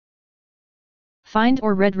Find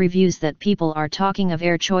or read reviews that people are talking of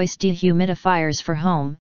Air Choice dehumidifiers for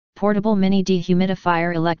home. Portable mini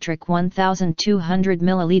dehumidifier electric 1200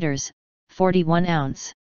 ml, 41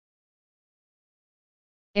 ounce.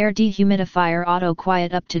 Air dehumidifier auto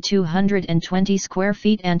quiet up to 220 square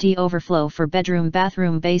feet anti-overflow for bedroom,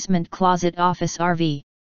 bathroom, basement, closet, office, RV.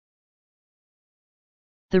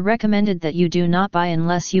 The recommended that you do not buy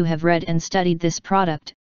unless you have read and studied this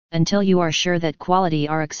product, until you are sure that quality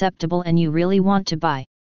are acceptable and you really want to buy.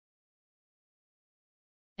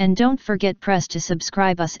 And don't forget press to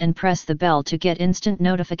subscribe us and press the bell to get instant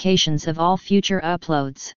notifications of all future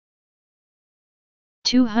uploads.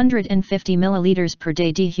 250 ml per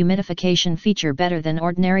day dehumidification feature better than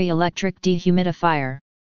ordinary electric dehumidifier.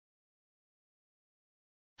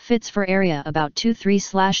 Fits for area about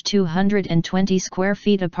 2-3/220 square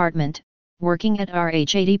feet apartment, working at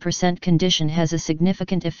RH 80% condition has a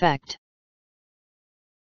significant effect.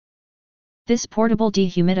 This portable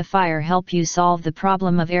dehumidifier help you solve the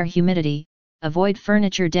problem of air humidity, avoid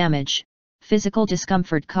furniture damage, physical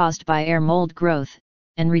discomfort caused by air mold growth,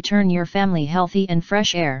 and return your family healthy and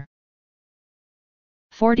fresh air.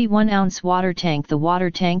 41-ounce water tank. The water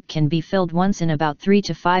tank can be filled once in about 3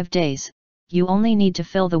 to 5 days, you only need to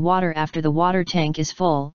fill the water after the water tank is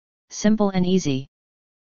full, simple and easy.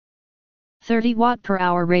 30 watt per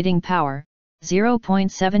hour rating power,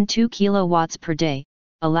 0.72 kilowatts per day,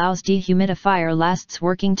 allows dehumidifier lasts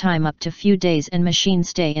working time up to few days and machine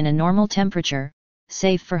stay in a normal temperature,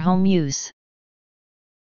 safe for home use.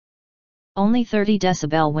 Only 30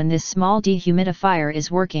 decibel when this small dehumidifier is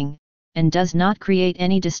working, and does not create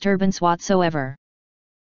any disturbance whatsoever.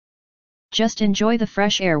 Just enjoy the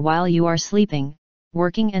fresh air while you are sleeping,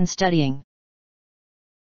 working and studying.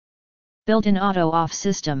 Built-in auto-off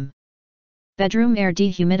system. Bedroom air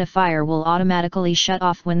dehumidifier will automatically shut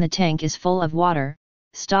off when the tank is full of water,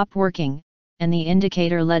 stop working, and the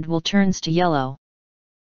indicator LED will turns to yellow.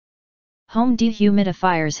 Home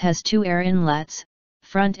dehumidifiers has 2 air inlets,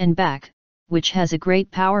 front and back, which has a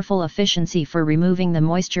great powerful efficiency for removing the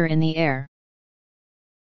moisture in the air.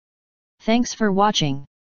 Thanks for watching.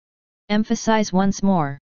 Emphasize once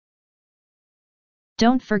more.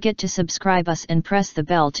 Don't forget to subscribe us and press the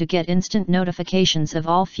bell to get instant notifications of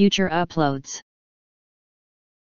all future uploads.